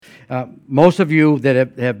Most of you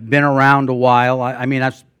that have been around a while, I mean,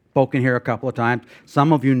 I've spoken here a couple of times.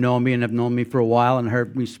 Some of you know me and have known me for a while and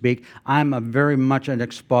heard me speak. I'm very much an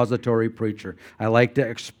expository preacher. I like to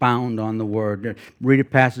expound on the Word, read a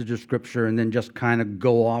passage of Scripture, and then just kind of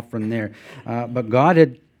go off from there. But God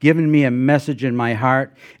had given me a message in my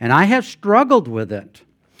heart, and I have struggled with it.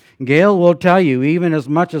 Gail will tell you, even as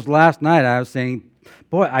much as last night, I was saying,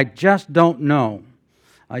 boy, I just don't know.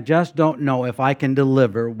 I just don't know if I can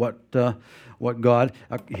deliver what God...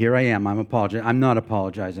 here I am, I'm apologizing. I'm not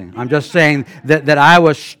apologizing. I'm just saying that I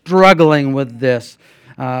was struggling with this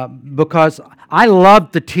because I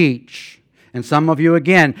love to teach. And some of you,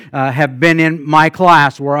 again, have been in my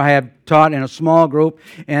class where I have taught in a small group,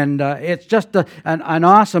 and it's just an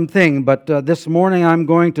awesome thing. But this morning I'm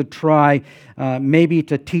going to try maybe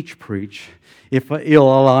to preach, if you'll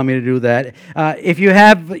allow me to do that. If you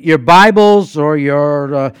have your Bibles or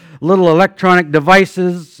your little electronic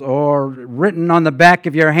devices or written on the back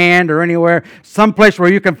of your hand or anywhere, someplace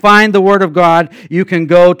where you can find the Word of God, you can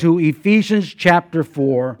go to Ephesians chapter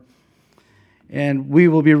 4. And we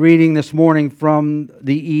will be reading this morning from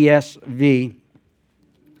the ESV.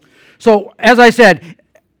 So, as I said,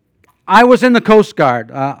 I was in the Coast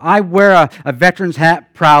Guard. I wear a veteran's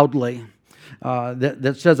hat proudly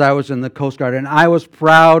that says I was in the Coast Guard. And I was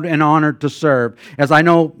proud and honored to serve, as I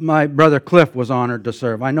know my brother Cliff was honored to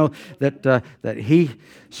serve. I know that he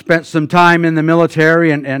spent some time in the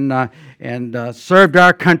military and served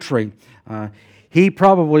our country. He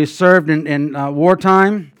probably served in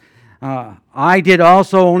wartime. I did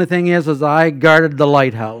also. Only thing is I guarded the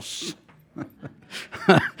lighthouse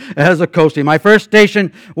as a coastie. My first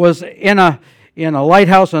station was in a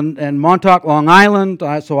lighthouse in Montauk, Long Island.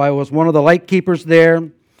 So I was one of the lightkeepers there.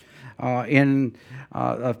 In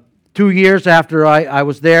 2 years after I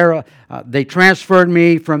was there, they transferred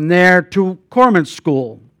me from there to Corpsman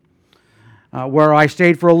School, where I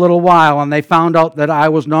stayed for a little while, and they found out that I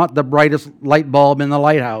was not the brightest light bulb in the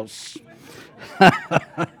lighthouse.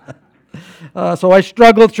 So I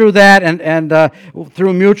struggled through that, and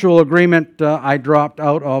through mutual agreement, I dropped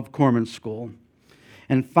out of Corpsman School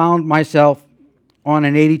and found myself on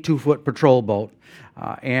an 82-foot patrol boat.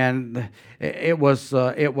 And it was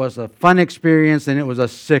a fun experience, and it was a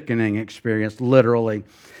sickening experience, literally.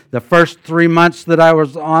 The first 3 months that I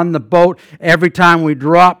was on the boat, every time we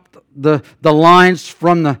dropped the lines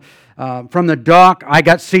from the dock, I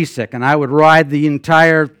got seasick, and I would ride the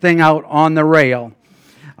entire thing out on the rail.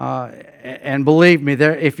 And believe me,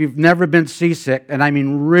 if you've never been seasick, and I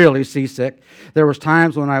mean really seasick, there was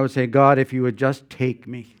times when I would say, God, if you would just take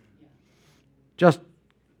me. Just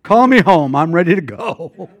call me home. I'm ready to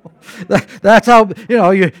go. That's how,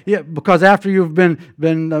 because after you've been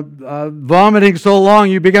vomiting so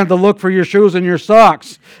long, you begin to look for your shoes and your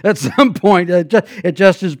socks. At some point, it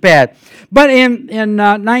just is bad. But in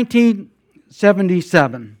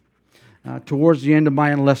 1977, towards the end of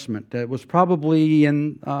my enlistment, it was probably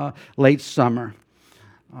in late summer,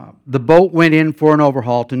 the boat went in for an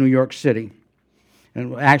overhaul to New York City.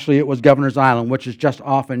 And actually, it was Governor's Island, which is just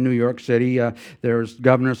off in New York City. There's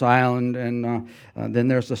Governor's Island, and then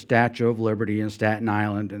there's the Statue of Liberty in Staten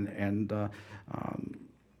Island, and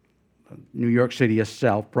New York City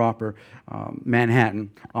itself, proper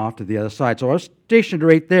Manhattan, off to the other side. So I was stationed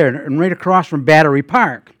right there, and right across from Battery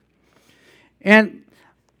Park. And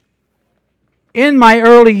in my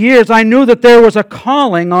early years, I knew that there was a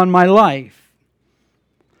calling on my life.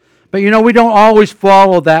 But we don't always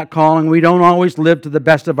follow that calling. We don't always live to the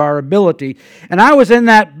best of our ability. And I was in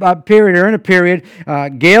that period,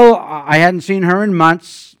 Gail, I hadn't seen her in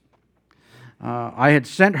months. I had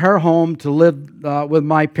sent her home to live with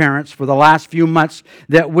my parents for the last few months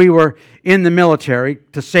that we were in the military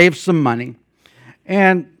to save some money.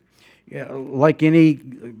 And like any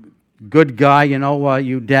good guy,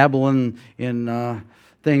 you dabble in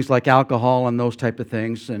things like alcohol and those type of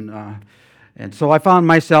things, and so I found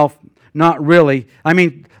myself not really,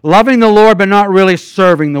 loving the Lord, but not really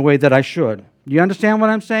serving the way that I should. Do you understand what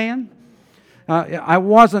I'm saying? I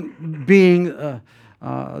wasn't being,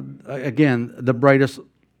 again, the brightest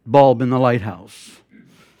bulb in the lighthouse.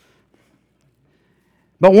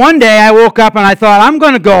 But one day I woke up and I thought, I'm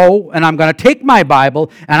going to go and I'm going to take my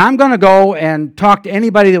Bible and I'm going to go and talk to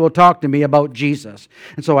anybody that will talk to me about Jesus.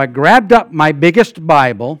 And so I grabbed up my biggest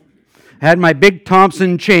Bible, had my big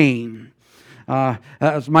Thompson chain. That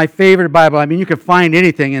was my favorite Bible. You could find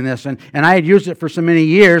anything in this. And I had used it for so many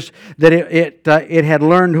years that it had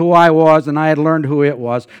learned who I was and I had learned who it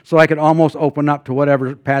was. So I could almost open up to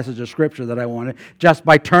whatever passage of Scripture that I wanted just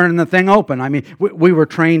by turning the thing open. We were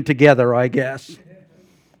trained together, I guess.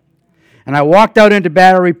 And I walked out into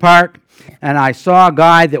Battery Park, and I saw a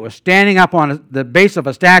guy that was standing up on the base of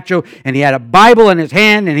a statue, and he had a Bible in his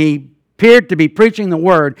hand, and he appeared to be preaching the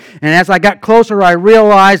Word. And as I got closer, I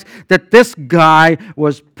realized that this guy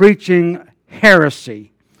was preaching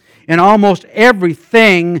heresy in almost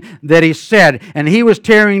everything that he said. And he was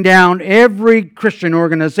tearing down every Christian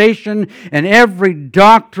organization and every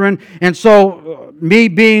doctrine. And so, me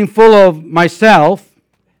being full of myself,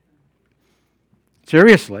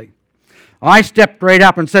 seriously, I stepped right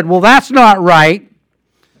up and said, well, that's not right.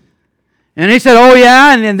 And he said, oh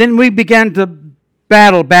yeah, and then we began to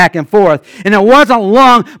battle back and forth. And it wasn't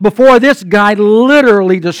long before this guy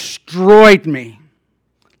literally destroyed me.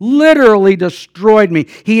 Literally destroyed me.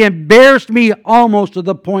 He embarrassed me almost to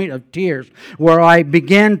the point of tears, where I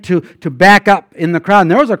began to back up in the crowd.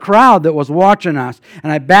 And there was a crowd that was watching us.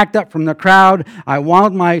 And I backed up from the crowd. I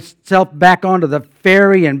wound myself back onto the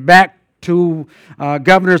ferry and back to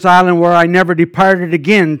Governor's Island, where I never departed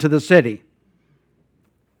again to the city.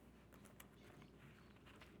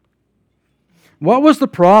 What was the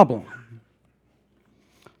problem?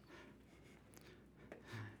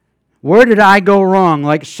 Where did I go wrong,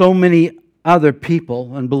 like so many other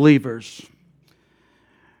people and believers,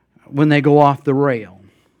 when they go off the rail?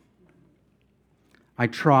 I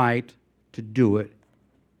tried to do it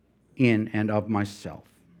in and of myself,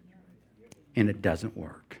 and it doesn't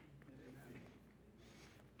work.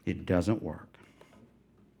 It doesn't work.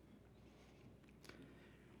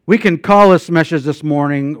 We can call this message this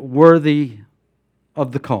morning, Worthy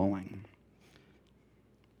of the Calling.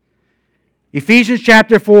 Ephesians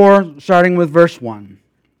chapter 4, starting with verse 1.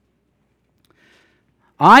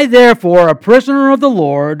 I, therefore, a prisoner of the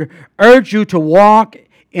Lord, urge you to walk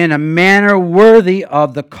in a manner worthy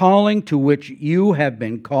of the calling to which you have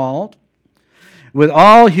been called, with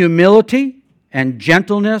all humility and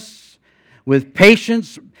gentleness, with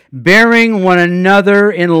patience, bearing one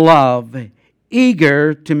another in love,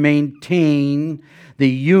 eager to maintain the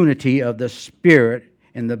unity of the Spirit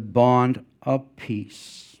in the bond of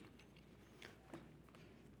peace.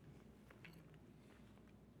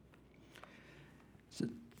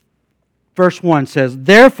 Verse 1 says,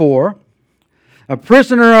 therefore, a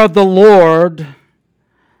prisoner of the Lord,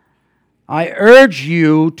 I urge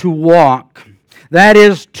you to walk. That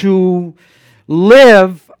is, to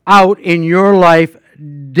live out in your life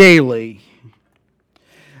daily.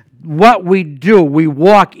 What we do, we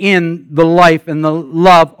walk in the life and the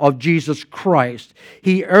love of Jesus Christ.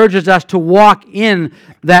 He urges us to walk in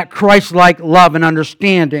that Christ-like love and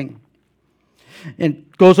understanding. And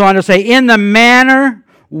goes on to say, in the manner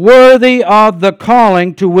worthy of the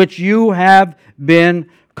calling to which you have been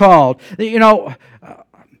called. You know,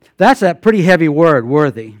 that's a pretty heavy word,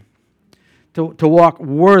 worthy. To walk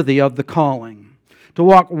worthy of the calling. To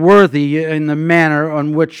walk worthy in the manner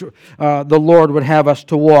on which the Lord would have us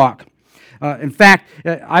to walk. In fact,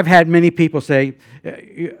 I've had many people say,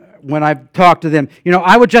 when I've talked to them,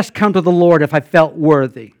 I would just come to the Lord if I felt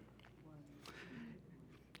worthy.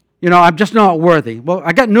 I'm just not worthy. Well,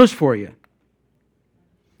 I got news for you.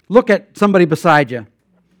 Look at somebody beside you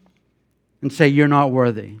and say, you're not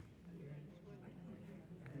worthy.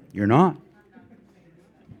 You're not.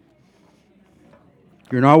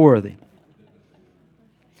 You're not worthy.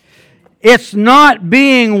 It's not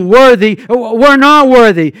being worthy. We're not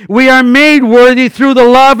worthy. We are made worthy through the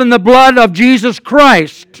love and the blood of Jesus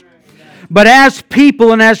Christ. But as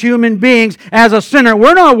people and as human beings, as a sinner,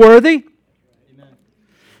 we're not worthy.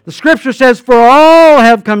 The Scripture says, for all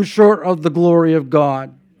have come short of the glory of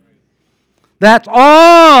God. That's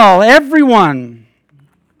all, everyone.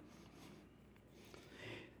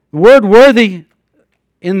 The word worthy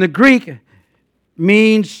in the Greek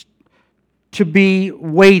means to be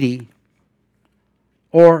weighty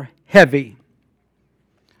or heavy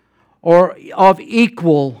or of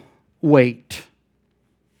equal weight.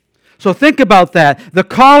 So think about that. The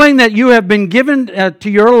calling that you have been given to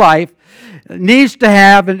your life needs to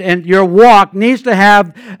have, and your walk needs to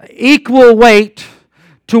have equal weight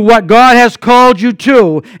to what God has called you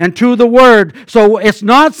to and to the Word. So it's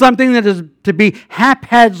not something that is to be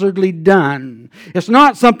haphazardly done. It's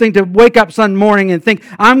not something to wake up Sunday morning and think,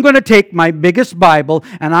 I'm going to take my biggest Bible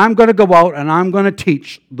and I'm going to go out and I'm going to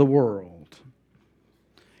teach the world.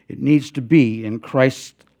 It needs to be in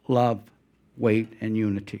Christ's love, weight, and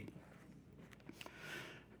unity.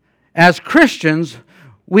 As Christians,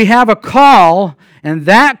 we have a call, and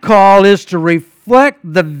that call is to reflect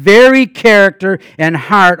the very character and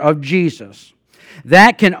heart of Jesus.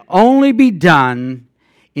 That can only be done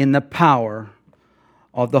in the power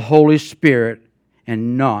of the Holy Spirit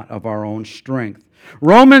and not of our own strength.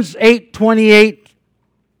 Romans 8:28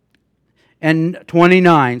 and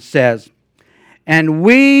 29 says, And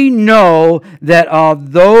we know that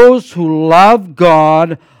of those who love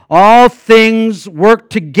God, all things work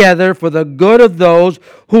together for the good of those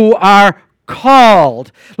who are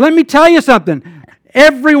called. Let me tell you something.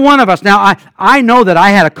 Every one of us. Now, I know that I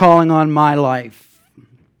had a calling on my life.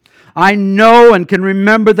 I know and can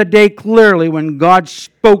remember the day clearly when God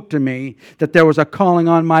spoke to me that there was a calling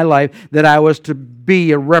on my life, that I was to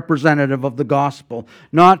be a representative of the gospel.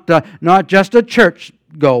 Not just a church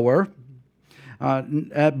goer,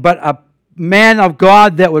 but a man of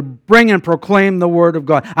God that would bring and proclaim the Word of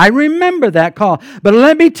God. I remember that call. But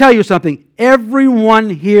let me tell you something. Everyone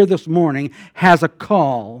here this morning has a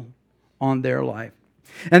call on their life.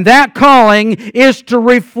 And that calling is to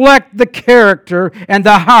reflect the character and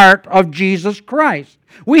the heart of Jesus Christ.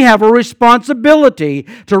 We have a responsibility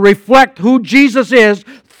to reflect who Jesus is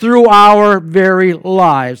through our very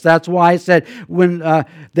lives. That's why I said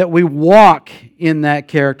that we walk in that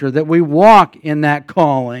character, that we walk in that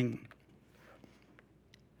calling.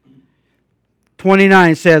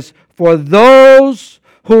 29 says, "For those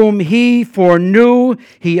whom He foreknew,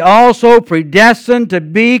 He also predestined to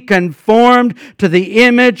be conformed to the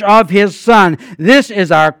image of His Son." This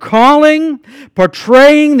is our calling,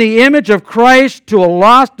 portraying the image of Christ to a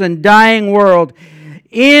lost and dying world,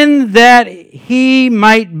 in that He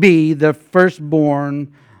might be the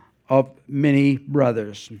firstborn of many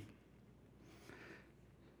brothers.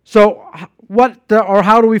 So,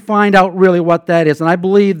 how do we find out really what that is? And I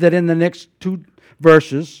believe that in the next 2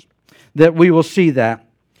 verses that we will see that.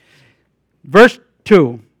 Verse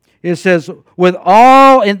 2, it says, with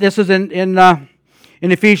all, and this is in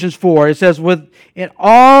Ephesians 4, it says, with in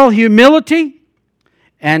all humility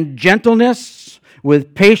and gentleness,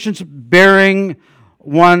 with patience bearing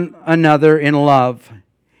one another in love,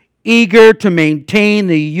 eager to maintain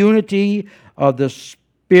the unity of the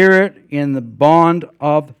Spirit in the bond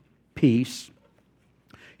of peace.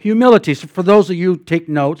 Humility. So for those of you who take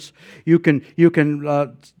notes, you can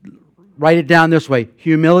write it down this way: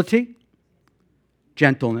 humility,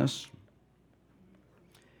 gentleness,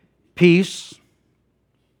 peace,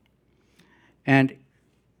 and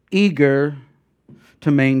eager to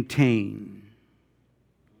maintain.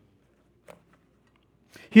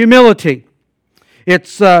 Humility.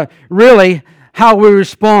 It's really how we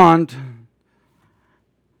respond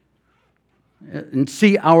and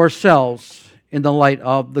see ourselves in the light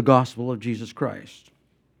of the gospel of Jesus Christ.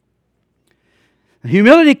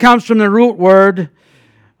 Humility comes from the root word,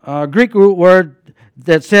 Greek root word,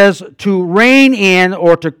 that says to rein in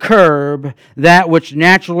or to curb that which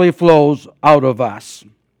naturally flows out of us.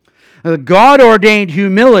 God-ordained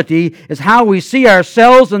humility is how we see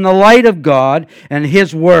ourselves in the light of God and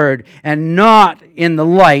His Word, and not in the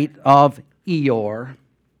light of Eeyore.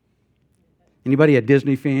 Anybody a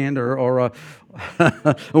Disney fan or a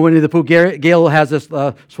Winnie the Pooh? Gail has this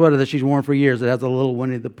sweater that she's worn for years that has a little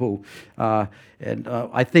Winnie the Pooh. And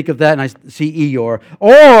I think of that and I see Eeyore.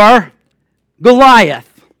 Or Goliath.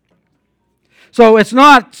 So it's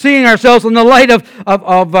not seeing ourselves in the light of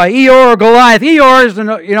Eeyore or Goliath. Eeyore is,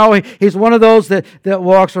 he's one of those that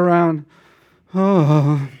walks around,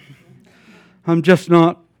 oh, I'm just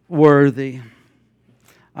not worthy.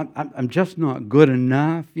 I'm just not good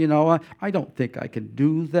enough, I don't think I can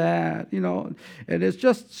do that, and it's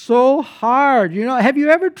just so hard, Have you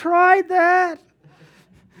ever tried that?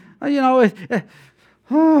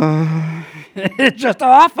 It's just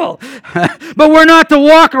awful. But we're not to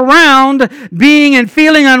walk around being and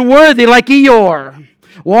feeling unworthy like Eeyore,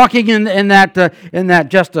 walking in that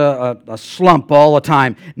just a slump all the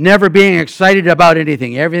time, never being excited about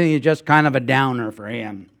anything. Everything is just kind of a downer for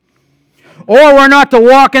him. Or we're not to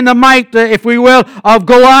walk in the might, if we will, of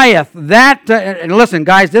Goliath. And listen,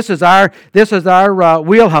 guys, this is our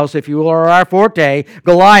wheelhouse, if you will, or our forte.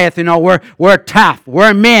 Goliath, we're tough.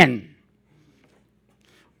 We're men.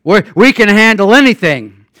 We can handle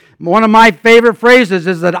anything. One of my favorite phrases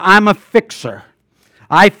is that I'm a fixer.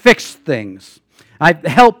 I fix things. I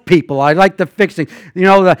help people. I like the fixing.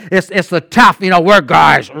 It's the tough. We're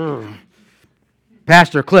guys.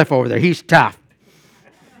 Pastor Cliff over there, he's tough.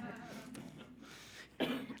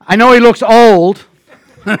 I know he looks old,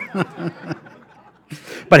 but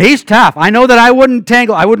he's tough. I know that I wouldn't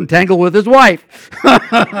tangle with his wife,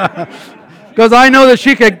 because I know that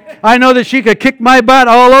she could kick my butt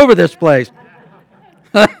all over this place.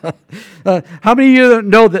 How many of you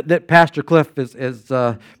know that Pastor Cliff is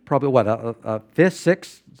probably a 5th,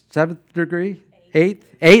 6th, 7th degree,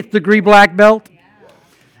 8th degree black belt?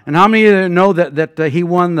 And how many of you know that he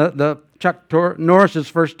won the Chuck Norris's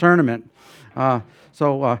first tournament?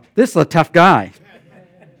 So this is a tough guy.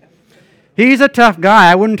 He's a tough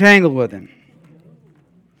guy. I wouldn't tangle with him.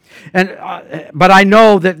 But I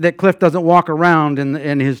know that Cliff doesn't walk around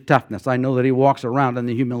in his toughness. I know that he walks around in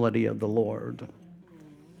the humility of the Lord.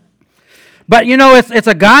 But, it's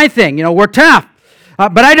a guy thing. We're tough.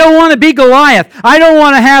 But I don't want to be Goliath. I don't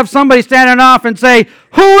want to have somebody standing off and say,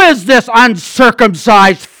 "Who is this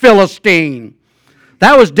uncircumcised Philistine?"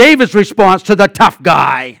 That was David's response to the tough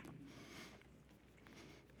guy.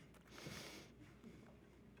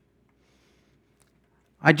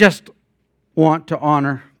 I just want to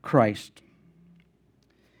honor Christ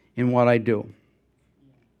in what I do.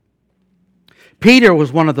 Peter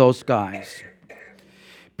was one of those guys.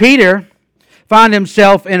 Peter found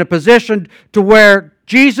himself in a position to where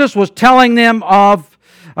Jesus was telling them of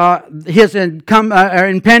his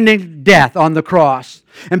impending death on the cross.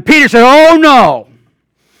 And Peter said, "Oh no,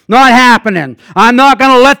 not happening. I'm not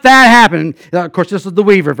going to let that happen." Of course, this is the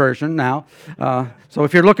Weaver version now. So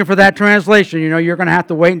if you're looking for that translation, you're going to have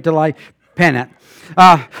to wait until I pen it.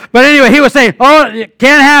 But anyway, he was saying, "Oh, it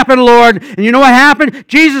can't happen, Lord." And you know what happened?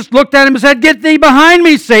 Jesus looked at him and said, "Get thee behind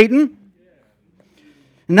me, Satan."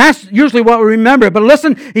 And that's usually what we remember. But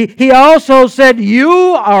listen, he also said, "You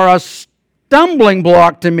are a stumbling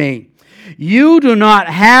block to me. You do not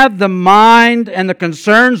have the mind and the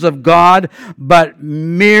concerns of God, but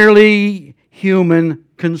merely human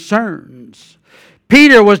concerns."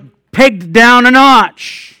 Peter was pegged down a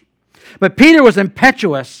notch. But Peter was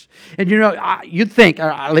impetuous. And you'd think,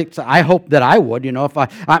 I hope that I would, if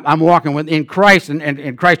I'm walking in Christ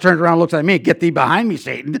and Christ turns around and looks at me, "Get thee behind me,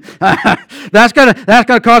 Satan." That's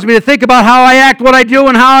gonna cause me to think about how I act, what I do,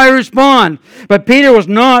 and how I respond. But Peter was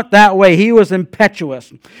not that way. He was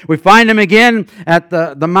impetuous. We find him again at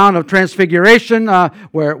the Mount of Transfiguration,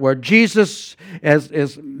 where Jesus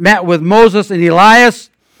is met with Moses and Elias,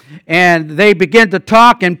 and they begin to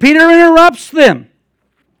talk, and Peter interrupts them.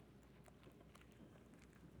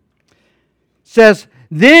 Says,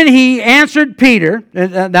 "Then he answered Peter."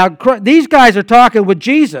 Now, these guys are talking with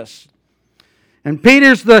Jesus. And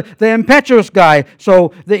Peter's the impetuous guy.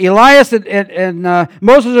 So the Elias and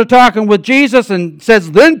Moses are talking with Jesus, and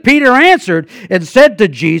says, "Then Peter answered and said to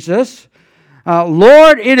Jesus,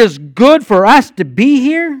 Lord, it is good for us to be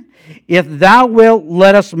here. If thou wilt,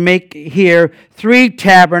 let us make here 3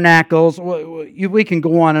 tabernacles." We can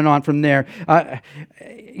go on and on from there.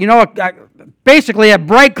 Basically, a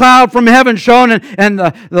bright cloud from heaven shone, and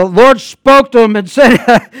the Lord spoke to him and said,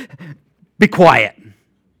 "Be quiet.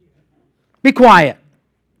 Be quiet.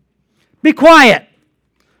 Be quiet.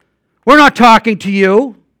 We're not talking to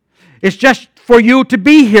you. It's just for you to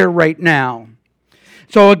be here right now."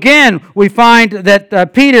 So again, we find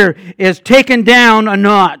that Peter is taken down a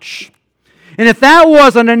notch. And if that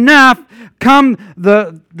wasn't enough, come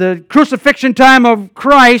the crucifixion time of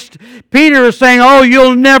Christ, Peter is saying, "Oh,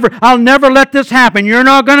 I'll never let this happen. You're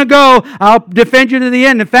not going to go. I'll defend you to the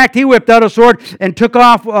end." In fact, he whipped out a sword and took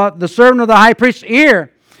off the servant of the high priest's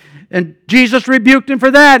ear. And Jesus rebuked him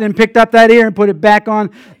for that and picked up that ear and put it back on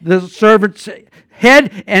the servant's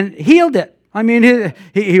head and healed it. I mean,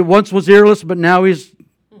 he once was earless, but now he's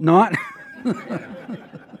not.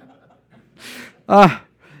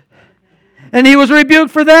 And he was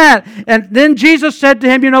rebuked for that. And then Jesus said to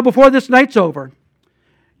him, "Before this night's over,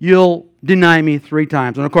 you'll deny me 3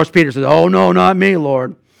 times. And of course, Peter says, "Oh, no, not me,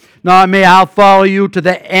 Lord. Not me. I'll follow you to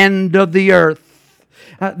the end of the earth."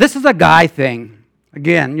 This is a guy thing.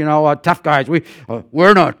 Again, tough guys.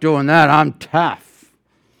 We're not doing that. I'm tough.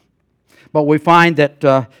 But we find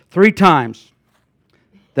that 3 times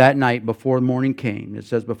that night before morning came, it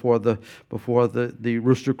says before the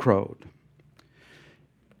rooster crowed,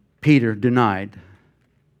 Peter denied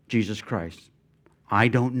Jesus Christ. "I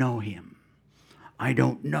don't know him. I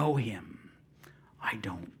don't know him. I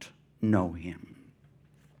don't know him."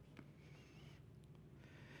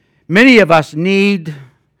 Many of us need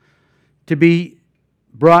to be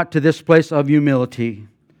brought to this place of humility,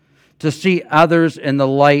 to see others in the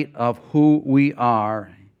light of who we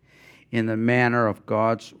are in the manner of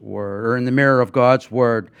God's Word, or in the mirror of God's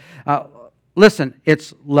Word. Listen,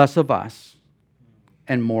 it's less of us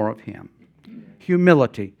and more of Him.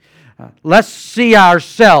 Humility. Let's see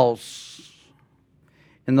ourselves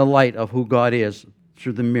in the light of who God is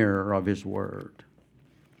through the mirror of His Word.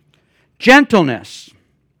 Gentleness.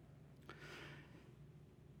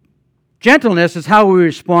 Gentleness is how we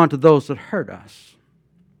respond to those that hurt us.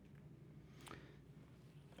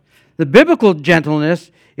 The biblical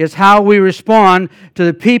gentleness is how we respond to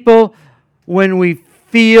the people when we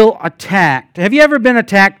feel attacked. Have you ever been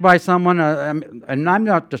attacked by someone? And I'm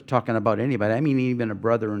not just talking about anybody. I mean even a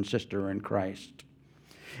brother and sister in Christ.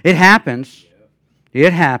 It happens.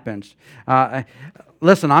 It happens.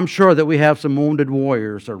 Listen, I'm sure that we have some wounded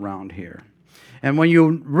warriors around here. And when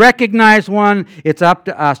you recognize one, it's up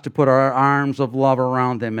to us to put our arms of love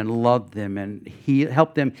around them and love them and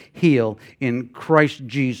help them heal in Christ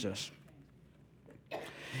Jesus.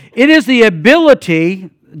 It is the ability,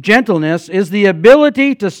 gentleness is the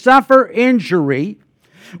ability to suffer injury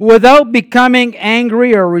without becoming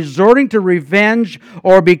angry or resorting to revenge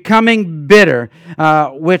or becoming bitter,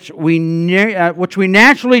 which we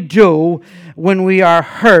naturally do when we are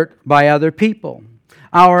hurt by other people.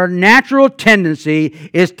 Our natural tendency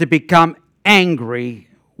is to become angry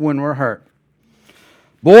when we're hurt.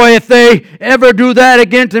 Boy, if they ever do that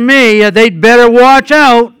again to me, they'd better watch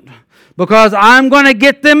out because I'm going to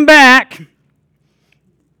get them back.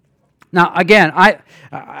 Now, again,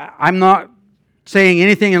 I'm not saying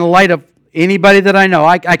anything in light of anybody that I know.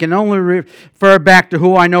 I can only refer back to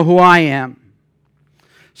who I know who I am.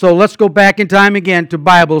 So let's go back in time again to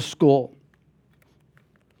Bible school.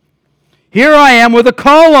 Here I am with a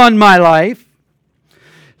call on my life,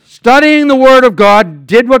 studying the Word of God,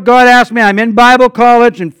 did what God asked me. I'm in Bible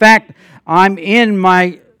college. In fact, I'm in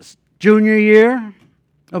my junior year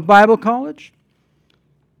of Bible college.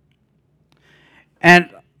 And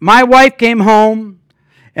my wife came home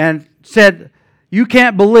and said, "You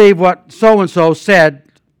can't believe what so-and-so said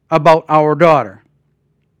about our daughter."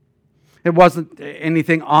 It wasn't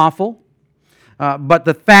anything awful. But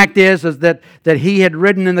the fact is that he had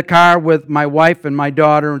ridden in the car with my wife and my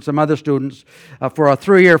daughter and some other students for a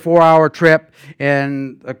 3 or 4 hour trip.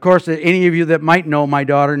 And, of course, any of you that might know my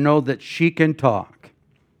daughter know that she can talk.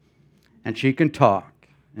 And she can talk.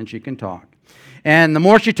 And she can talk. And the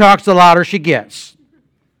more she talks, the louder she gets.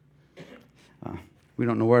 We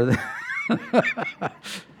don't know where the...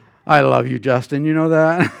 I love you, Justin. You know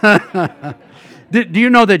that? Do you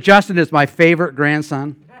know that Justin is my favorite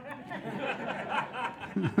grandson?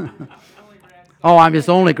 Oh, I'm his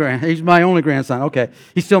only grandson. He's my only grandson. Okay.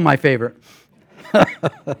 He's still my favorite.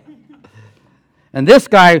 And this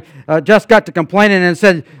guy just got to complaining and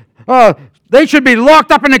said, "Oh, they should be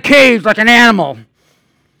locked up in a cage like an animal.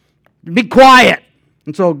 Be quiet."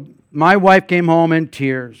 And so my wife came home in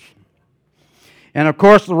tears. And of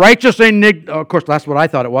course, of course, that's what I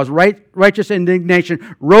thought it was. Righteous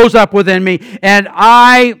indignation rose up within me, and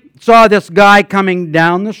I saw this guy coming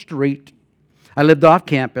down the street. I lived off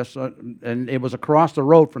campus, and it was across the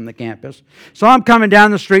road from the campus. So I'm coming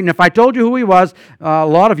down the street, and if I told you who he was, a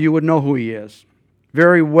lot of you would know who he is.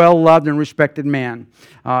 Very well-loved and respected man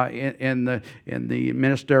in the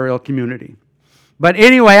ministerial community. But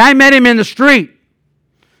anyway, I met him in the street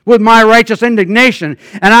with my righteous indignation,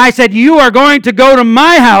 and I said, "You are going to go to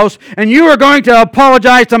my house, and you are going to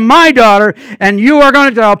apologize to my daughter, and you are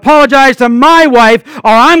going to apologize to my wife, or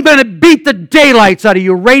I'm going to beat the daylights out of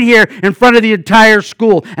you right here in front of the entire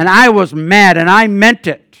school." And I was mad, and I meant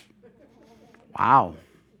it. Wow.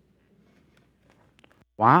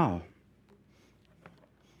 Wow.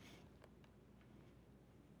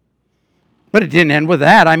 But it didn't end with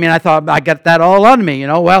that. I mean, I thought I got that all on me,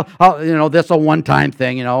 Well, this is a one-time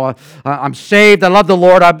thing, I'm saved. I love the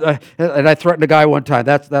Lord. And I threatened a guy one time.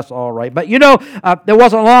 That's all right. But there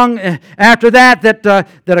wasn't long after that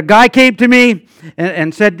a guy came to me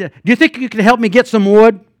and said, "Do you think you can help me get some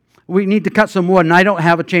wood? We need to cut some wood, and I don't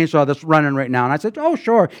have a chainsaw that's running right now." And I said, "Oh,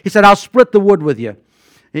 sure." He said, "I'll split the wood with you.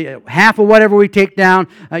 Half of whatever we take down,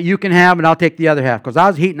 you can have, and I'll take the other half." Because I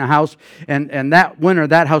was heating a house, and that winter,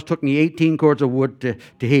 that house took me 18 cords of wood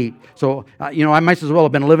to heat. So, I might as well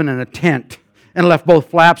have been living in a tent and left both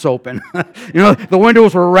flaps open. The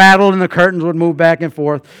windows were rattled, and the curtains would move back and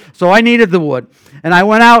forth. So I needed the wood. And I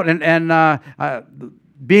went out, and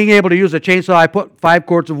being able to use a chainsaw, I put 5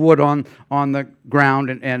 cords of wood on the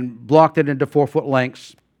ground and blocked it into 4-foot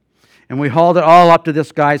lengths. And we hauled it all up to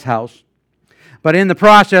this guy's house. But in the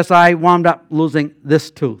process, I wound up losing this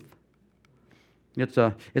tooth. It's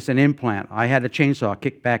an implant. I had a chainsaw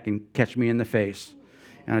kick back and catch me in the face.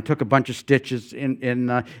 And I took a bunch of stitches in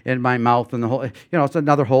my mouth and the whole, it's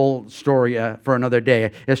another whole story for another day.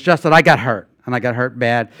 It's just that I got hurt, and I got hurt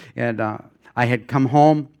bad. And I had come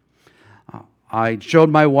home. I showed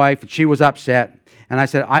my wife, and she was upset. And I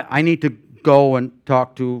said, I need to go and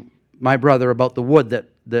talk to my brother about the wood that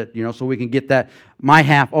so we can get my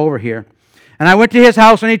half over here. And I went to his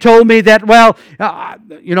house, and he told me that,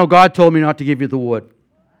 God told me not to give you the wood.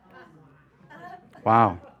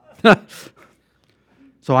 Wow.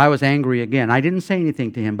 So I was angry again. I didn't say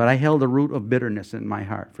anything to him, but I held a root of bitterness in my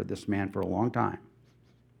heart for this man for a long time.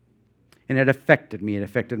 And it affected me. It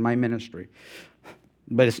affected my ministry.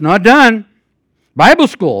 But it's not done. Bible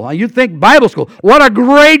school. You think Bible school. What a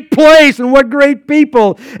great place and what great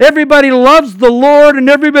people. Everybody loves the Lord and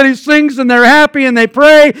everybody sings and they're happy and they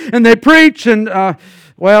pray and they preach. And,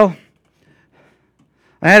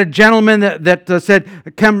 I had a gentleman that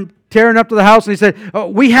said, come tearing up to the house, and he said, "Oh,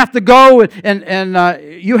 we have to go,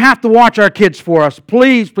 and you have to watch our kids for us.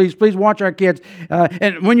 Please, please, please watch our kids.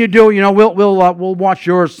 And when you do, we'll watch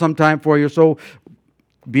yours sometime for you." So,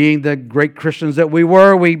 being the great Christians that we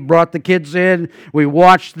were, we brought the kids in. We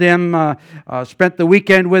watched them, spent the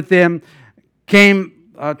weekend with them. Came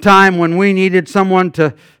a time when we needed someone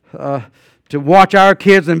to watch our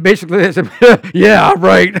kids, and basically they said, "Yeah,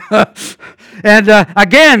 right." And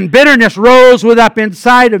again, bitterness rose up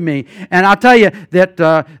inside of me. And I'll tell you that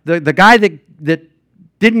the guy that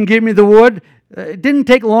didn't give me the wood, it didn't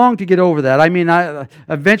take long to get over that. I mean,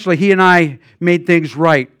 eventually he and I made things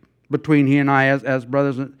right between he and I as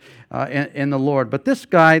brothers in the Lord. But this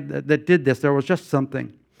guy that did this, there was just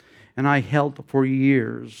something. And I held for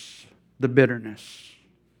years the bitterness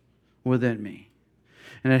within me.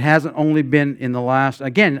 And it hasn't only been in the last,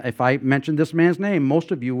 again, if I mentioned this man's name,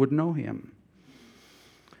 most of you would know him.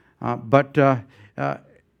 But I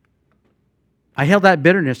held that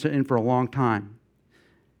bitterness in for a long time.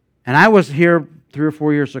 And I was here 3 or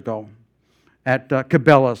 4 years ago at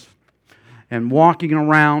Cabela's and walking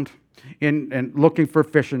around and looking for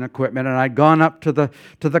fishing equipment, and I'd gone up to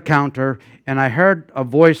the counter, and I heard a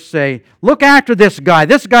voice say, "Look after this guy.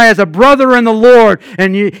 This guy is a brother in the Lord,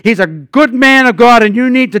 and he's a good man of God, and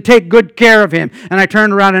you need to take good care of him." And I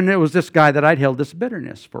turned around, and it was this guy that I'd held this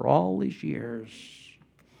bitterness for all these years.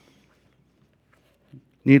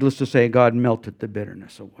 Needless to say, God melted the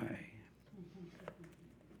bitterness away.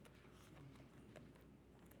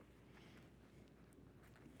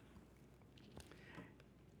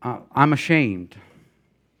 I'm ashamed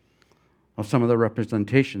of some of the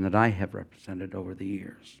representation that I have represented over the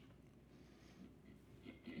years.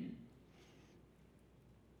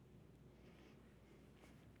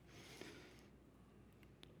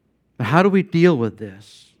 But how do we deal with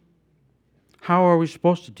this? How are we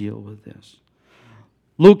supposed to deal with this?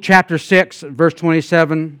 Luke chapter 6, verse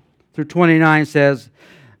 27 through 29 says,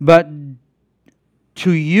 "But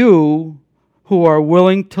to you who are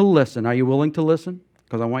willing to listen," are you willing to listen?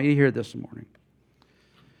 Because I want you to hear this morning.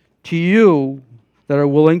 "To you that are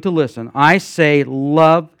willing to listen, I say,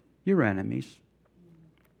 love your enemies.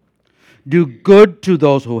 Do good to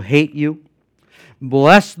those who hate you.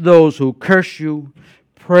 Bless those who curse you.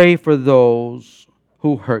 Pray for those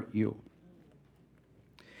who hurt you.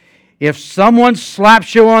 If someone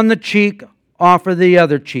slaps you on the cheek, offer the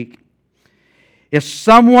other cheek. If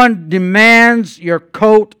someone demands your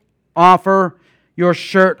coat, offer your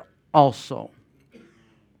shirt also."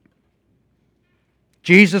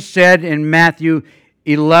 Jesus said in Matthew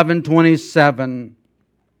 11:27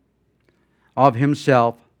 of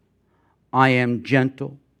himself, "I am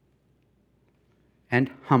gentle and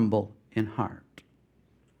humble in heart."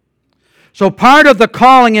 So part of the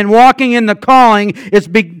calling and walking in the calling is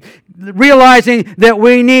realizing that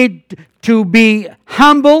we need to be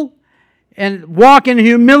humble and walk in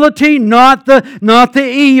humility, not the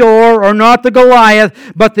Eeyore or not the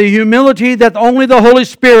Goliath, but the humility that only the Holy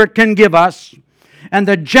Spirit can give us, and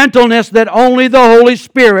the gentleness that only the Holy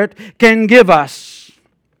Spirit can give us.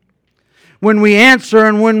 When we answer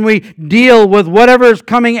and when we deal with whatever is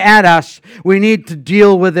coming at us, we need to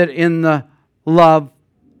deal with it in the love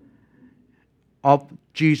of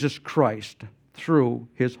Jesus Christ through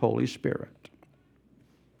His Holy Spirit.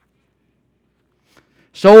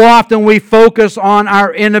 So often we focus on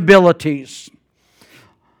our inabilities.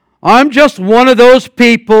 I'm just one of those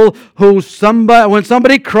people who when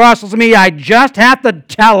somebody crosses me, I just have to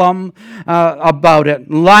tell them about it.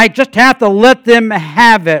 I just have to let them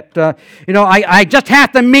have it. I just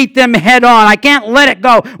have to meet them head on. I can't let it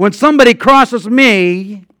go. When somebody crosses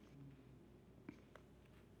me,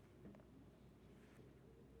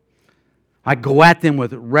 I go at them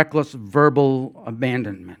with reckless verbal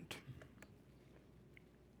abandonment.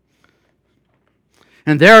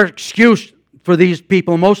 And their excuse for these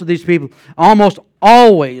people, most of these people, almost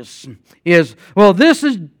always is, well, this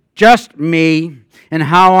is just me and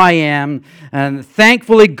how I am, and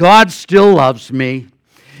thankfully God still loves me.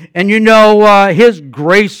 And His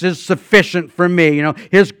grace is sufficient for me.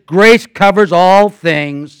 His grace covers all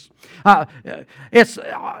things. It's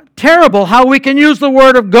terrible how we can use the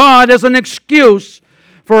Word of God as an excuse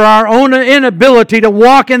for our own inability to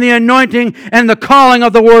walk in the anointing and the calling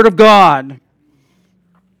of the Word of God.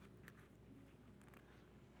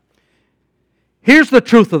 Here's the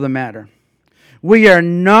truth of the matter. We are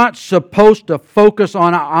not supposed to focus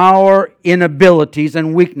on our inabilities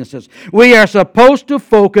and weaknesses. We are supposed to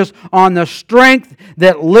focus on the strength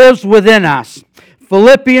that lives within us.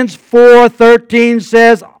 Philippians 4:13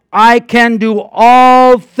 says, "I can do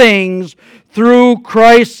all things through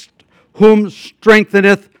Christ whom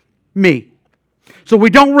strengtheneth me. So we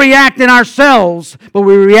don't react in ourselves, but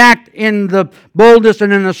we react in the boldness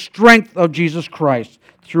and in the strength of Jesus Christ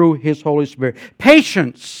through His Holy Spirit.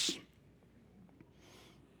 Patience.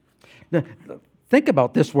 Think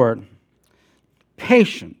about this word.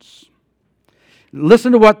 Patience.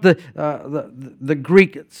 Listen to what the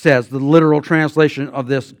Greek says, the literal translation of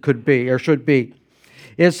this could be, or should be.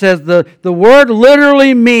 It says the word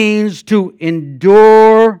literally means to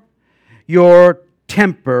endure your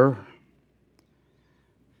temper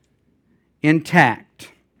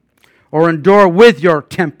intact, or endure with your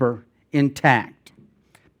temper intact.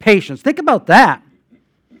 Patience. Think about that.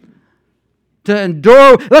 To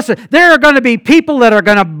endure. Listen, there are going to be people that are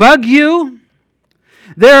going to bug you.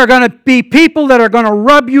 There are going to be people that are going to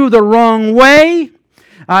rub you the wrong way.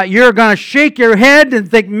 You're going to shake your head and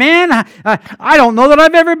think, man, I don't know that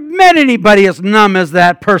I've ever met anybody as numb as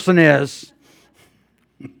that person is.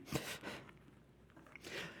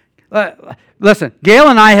 Listen, Gail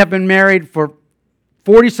and I have been married for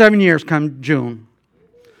 47 years come June.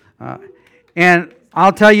 And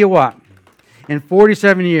I'll tell you what, in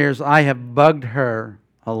 47 years, I have bugged her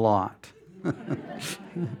a lot.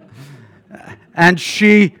 And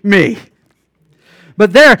she me.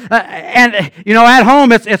 But there, and you know, at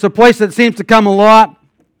home, it's a place that seems to come a lot.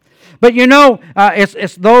 But you know,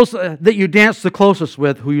 it's those that you dance the closest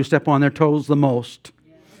with who you step on their toes the most.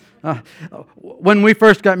 When we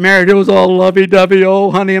first got married, it was all lovey-dovey.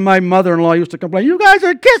 Oh, honey, and my mother-in-law used to complain, you guys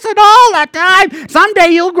are kissing all the time. Someday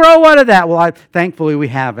you'll grow out of that. Well, thankfully we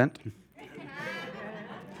haven't.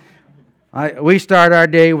 We start our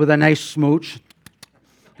day with a nice smooch.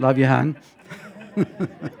 Love you, hon.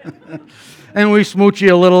 And we smooch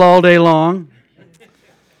you a little all day long.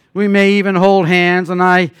 We may even hold hands,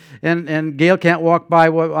 and Gail can't walk by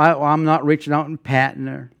while I'm not reaching out and patting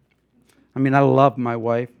her. I mean, I love my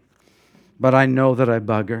wife, but I know that I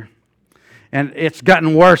bug her. And it's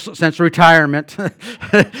gotten worse since retirement.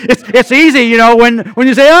 It's easy, you know, when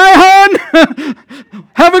you say, hi, hon,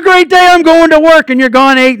 have a great day, I'm going to work, and you're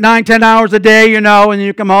gone 8, 9, 10 hours a day, you know, and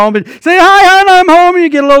you come home and say, hi, hon, I'm home, and you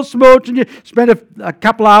get a little smooch, and you spend a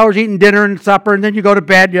couple hours eating dinner and supper, and then you go to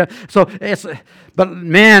bed. But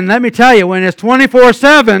man, let me tell you, when it's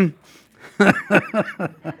 24/7,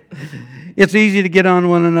 it's easy to get on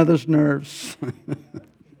one another's nerves.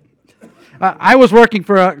 I was working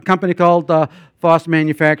for a company called Foss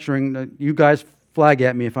Manufacturing. You guys flag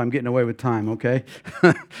at me if I'm getting away with time, okay?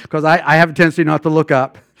 Because I have a tendency not to look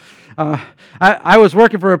up. I was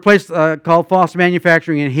working for a place called Foss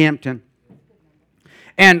Manufacturing in Hampton.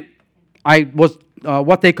 And I was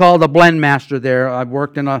what they call the blend master there. I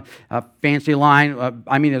worked in a fancy line.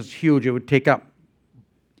 I mean, it's huge. It would take up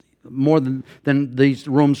more than these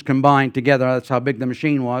rooms combined together. That's how big the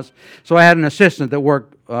machine was. So I had an assistant that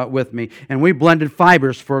worked with me, and we blended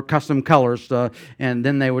fibers for custom colors, and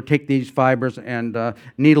then they would take these fibers and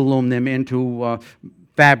needle loom them into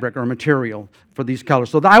fabric or material for these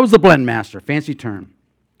colors. So I was the blend master, fancy term.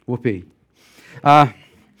 Whoopee.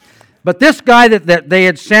 But this guy that they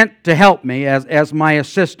had sent to help me as my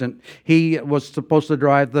assistant, he was supposed to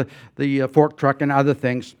drive the fork truck and other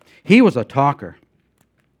things. He was a talker.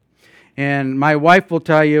 And my wife will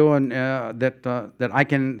tell you that I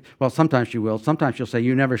can, well, sometimes she will. Sometimes she'll say,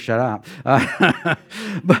 you never shut up.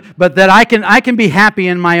 but that I can be happy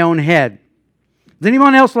in my own head. Is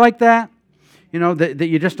anyone else like that? You know, that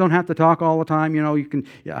you just don't have to talk all the time. You know, you can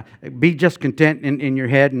be just content in your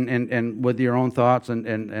head and with your own thoughts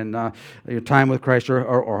and your time with Christ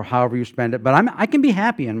or however you spend it. But I can be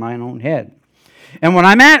happy in my own head. And when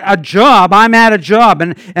I'm at a job,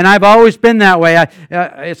 and I've always been that way.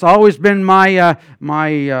 It's always been my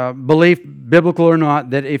belief, biblical or not,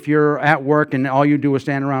 that if you're at work and all you do is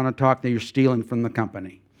stand around and talk, that you're stealing from the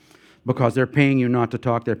company. Because they're paying you not to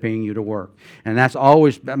talk, they're paying you to work. And that's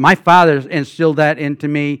always, my father instilled that into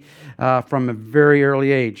me from a very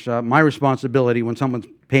early age. My responsibility when someone's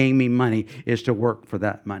paying me money is to work for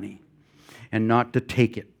that money and not to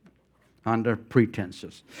take it under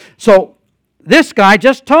pretenses. So this guy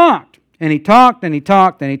just talked, and he talked, and he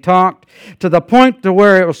talked, and he talked, to the point to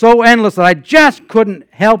where it was so endless that I just couldn't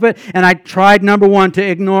help it, and I tried, number one, to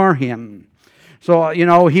ignore him. So, you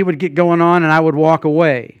know, he would get going on, and I would walk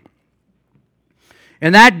away.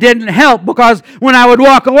 And that didn't help, because when I would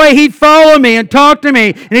walk away, he'd follow me and talk to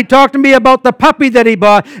me. And he'd talk to me about the puppy that he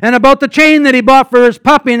bought, and about the chain that he bought for his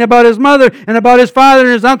puppy, and about his mother, and about his father and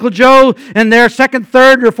his Uncle Joe, and their second,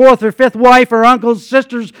 third, or fourth, or fifth wife, or uncle's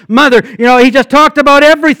sister's mother. You know, he just talked about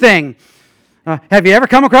everything. Have you ever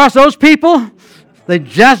come across those people? They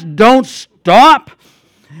just don't stop.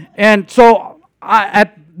 And so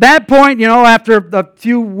at that point, after a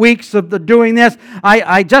few weeks of doing this,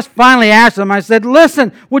 I just finally asked him, I said,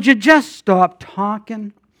 listen, would you just stop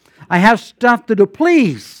talking? I have stuff to do.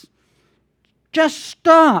 Please, just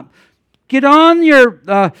stop. Get on your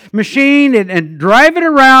machine and drive it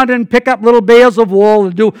around and pick up little bales of wool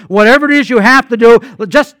and do whatever it is you have to do.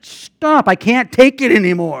 Just stop. I can't take it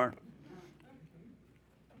anymore.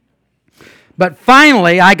 But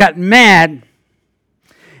finally, I got mad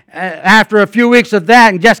after a few weeks of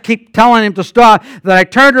that and just keep telling him to stop, that I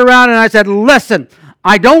turned around and I said, listen,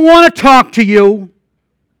 I don't want to talk to you.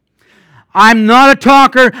 I'm not a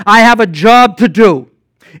talker. I have a job to do.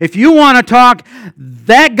 If you want to talk,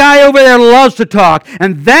 that guy over there loves to talk,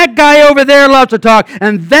 and that guy over there loves to talk,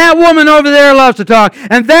 and that woman over there loves to talk,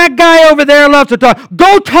 and that guy over there loves to talk.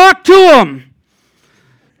 Go talk to him.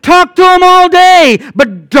 Talk to him all day,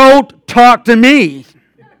 but don't talk to me.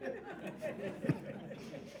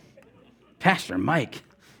 Pastor Mike,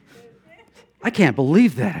 I can't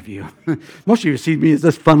believe that of you. Most of you see me as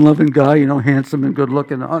this fun-loving guy, handsome and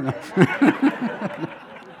good-looking. Oh, no.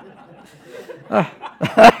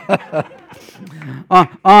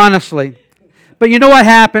 Honestly. But you know what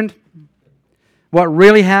happened? What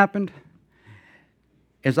really happened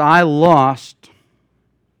is I lost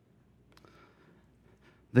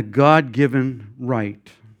the God-given right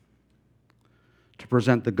to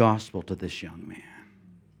present the gospel to this young man.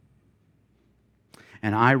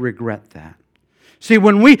 And I regret that. See,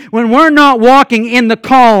 when we're not walking in the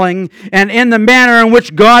calling and in the manner in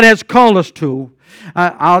which God has called us to,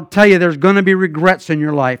 I'll tell you, there's going to be regrets in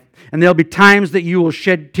your life. And there'll be times that you will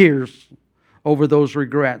shed tears over those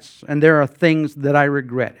regrets. And there are things that I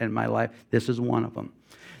regret in my life. This is one of them.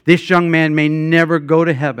 This young man may never go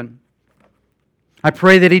to heaven. I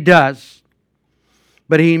pray that he does.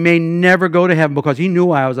 But he may never go to heaven because he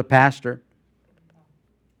knew I was a pastor.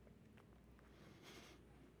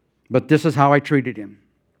 But this is how I treated him.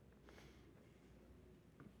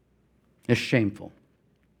 It's shameful.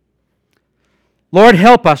 Lord,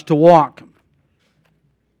 help us to walk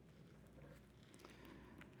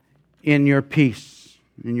in your peace,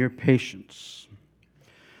 in your patience.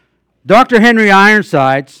 Dr. Henry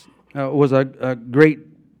Ironsides was a great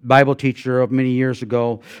Bible teacher of many years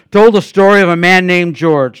ago, told the story of a man named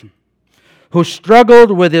George who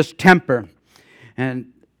struggled with his temper.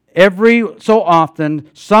 And every so often,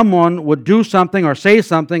 someone would do something or say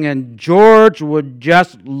something, and George would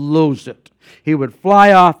just lose it. He would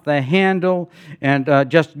fly off the handle and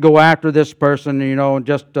just go after this person,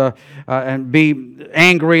 and be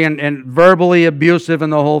angry and verbally abusive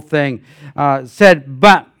and the whole thing.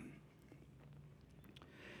 But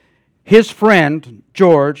his friend,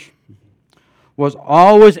 George, was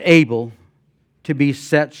always able to be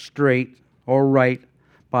set straight or right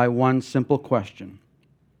by one simple question.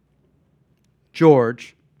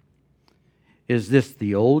 George, is this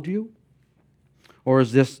the old you, or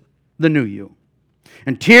is this the new you?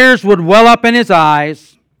 And tears would well up in his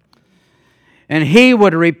eyes, and he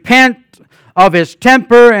would repent of his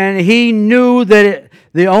temper, and he knew that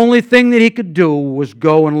the only thing that he could do was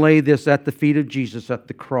go and lay this at the feet of Jesus at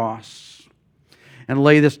the cross, and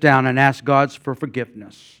lay this down and ask God for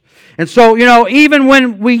forgiveness. And so, even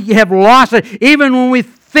when we have lost it, even when we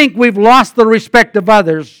think we've lost the respect of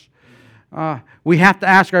others, we have to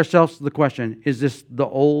ask ourselves the question, is this the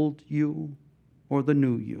old you or the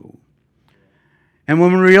new you? And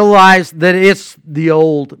when we realize that it's the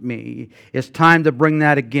old me, it's time to bring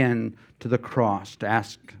that again to the cross, to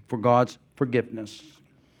ask for God's forgiveness.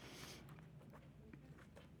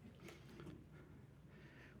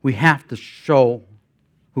 We have to show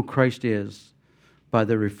who Christ is by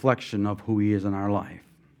the reflection of who He is in our life.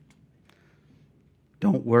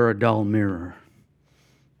 Don't wear a dull mirror.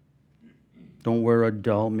 Don't wear a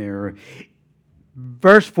dull mirror.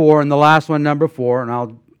 Verse 4, and the last one, number 4, and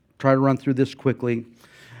I'll try to run through this quickly.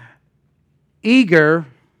 Eager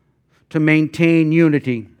to maintain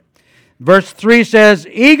unity. Verse 3 says,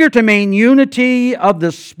 eager to maintain unity of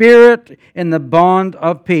the Spirit in the bond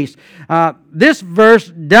of peace. This verse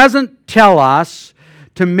doesn't tell us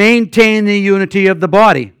to maintain the unity of the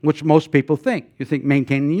body, which most people think. You think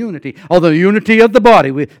maintaining the unity. Oh, the unity of the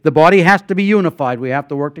body. The body has to be unified. We have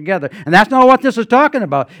to work together. And that's not what this is talking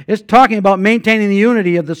about. It's talking about maintaining the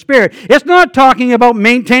unity of the Spirit. It's not talking about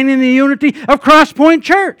maintaining the unity of Cross Point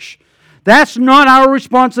Church. That's not our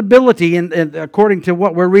responsibility, and according to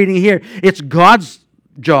what we're reading here. It's God's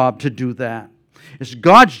job to do that. It's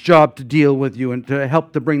God's job to deal with you and to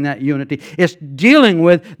help to bring that unity. It's dealing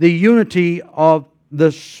with the unity of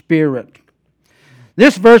the Spirit.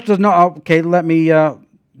 This verse does not... Okay, let me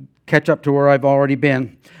catch up to where I've already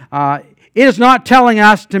been. It is not telling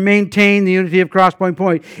us to maintain the unity of Crosspoint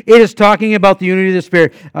Point. It is talking about the unity of the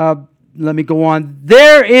Spirit. Let me go on.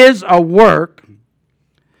 There is a work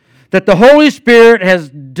that the Holy Spirit has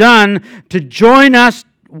done to join us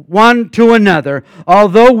one to another.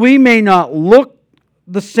 Although we may not look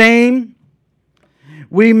the same,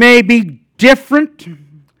 we may be different,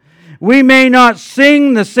 we may not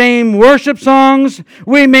sing the same worship songs,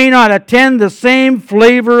 we may not attend the same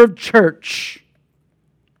flavor of church.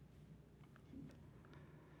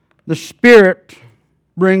 The Spirit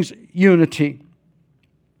brings unity.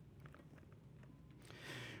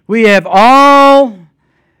 We have all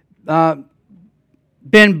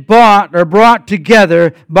been bought or brought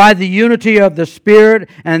together by the unity of the Spirit,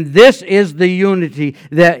 and this is the unity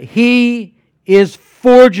that He is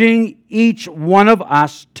forging each one of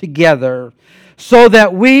us together so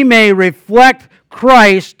that we may reflect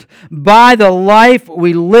Christ by the life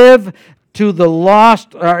we live to the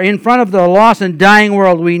lost, or in front of the lost and dying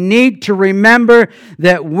world. We need to remember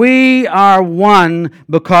that we are one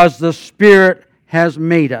because the Spirit has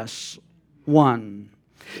made us one.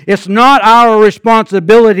 It's not our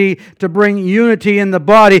responsibility to bring unity in the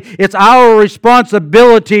body. It's our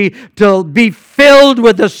responsibility to be filled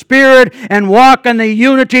with the Spirit and walk in the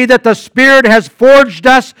unity that the Spirit has forged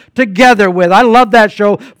us together with. I love that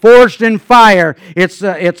show, Forged in Fire. It's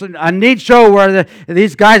a neat show where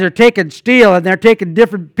these guys are taking steel and they're taking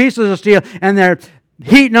different pieces of steel and they're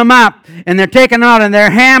heating them up, and they're taking them out, and they're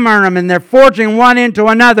hammering them, and they're forging one into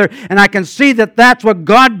another. And I can see that that's what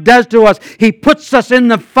God does to us. He puts us in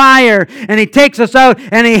the fire, and He takes us out,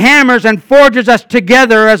 and He hammers and forges us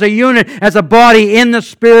together as a unit, as a body in the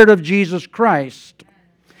Spirit of Jesus Christ.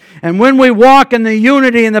 And when we walk in the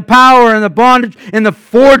unity and the power and the bondage and the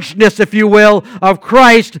forgedness, if you will, of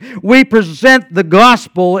Christ, we present the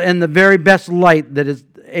gospel in the very best light that is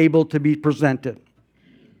able to be presented.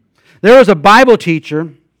 There was a Bible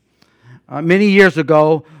teacher many years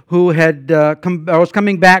ago who was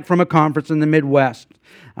coming back from a conference in the Midwest.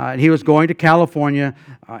 He was going to California,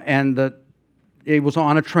 and he was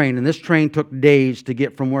on a train, and this train took days to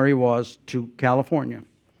get from where he was to California.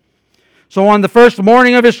 So on the first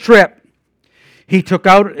morning of his trip, he took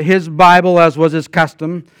out his Bible, as was his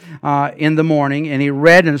custom, in the morning, and he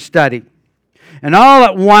read and studied. And all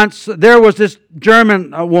at once, there was this German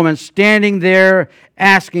woman standing there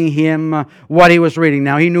asking him what he was reading.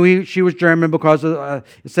 Now, he knew she was German because of,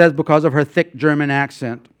 it says because of her thick German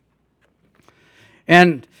accent.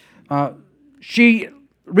 And she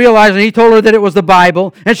realized, and he told her that it was the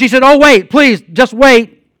Bible. And she said, "Oh, wait, please, just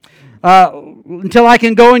wait until I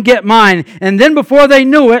can go and get mine." And then before they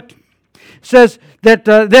knew it, says that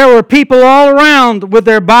there were people all around with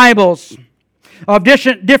their Bibles, of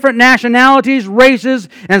different nationalities, races,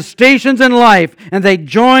 and stations in life, and they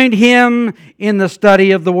joined him in the study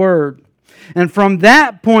of the Word. And from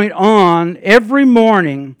that point on, every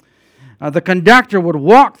morning, the conductor would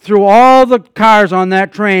walk through all the cars on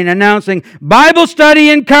that train announcing, "Bible study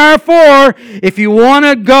in car 4. If you want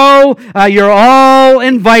to go, you're all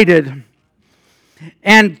invited."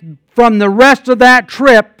 And from the rest of that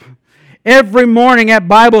trip, every morning at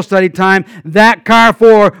Bible study time, that car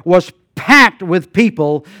 4 was packed with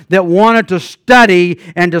people that wanted to study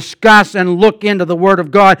and discuss and look into the Word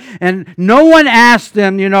of God. And no one asked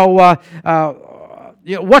them,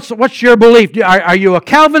 what's your belief? Are you a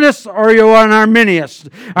Calvinist or are you an Arminian?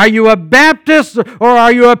 Are you a Baptist or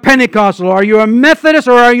are you a Pentecostal? Are you a Methodist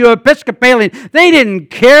or are you Episcopalian? They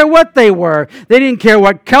didn't care what they were. They didn't care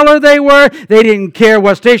what color they were. They didn't care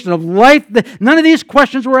what station of life. None of these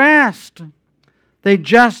questions were asked. They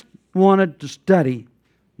just wanted to study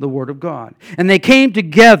the Word of God. And they came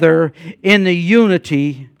together in the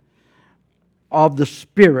unity of the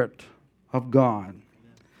Spirit of God.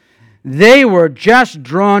 They were just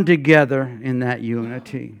drawn together in that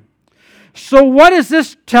unity. So what is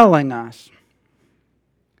this telling us?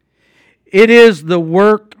 It is the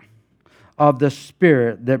work of the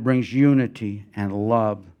Spirit that brings unity and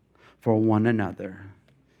love for one another,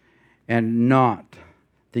 and not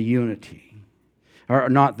the unity, or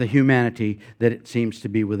not the humanity that it seems to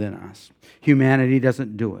be within us. Humanity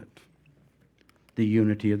doesn't do it. The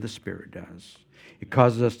unity of the Spirit does. It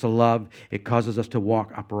causes us to love. It causes us to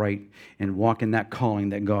walk upright and walk in that calling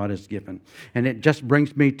that God has given. And it just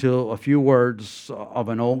brings me to a few words of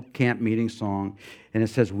an old camp meeting song. And it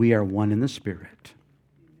says, "We are one in the Spirit.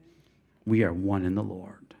 We are one in the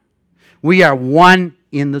Lord. We are one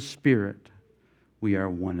in the Spirit. We are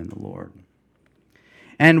one in the Lord.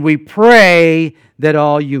 And we pray that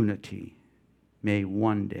all unity may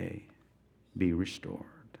one day be restored."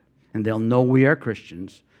 And they'll know we are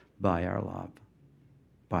Christians by our love.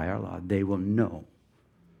 By our love. They will know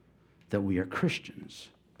that we are Christians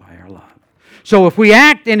by our love. So if we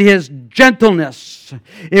act in His gentleness,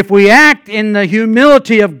 if we act in the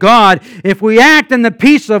humility of God, if we act in the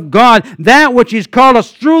peace of God, that which He's called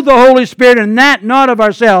us through the Holy Spirit, and that not of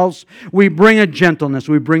ourselves, we bring a gentleness,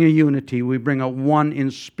 we bring a unity, we bring a one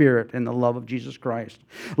in spirit in the love of Jesus Christ.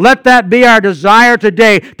 Let that be our desire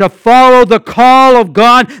today, to follow the call of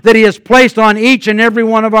God that He has placed on each and every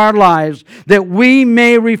one of our lives, that we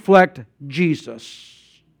may reflect Jesus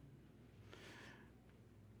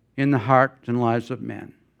in the hearts and lives of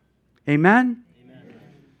men. Amen? Amen.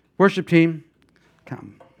 Worship team,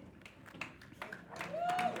 come.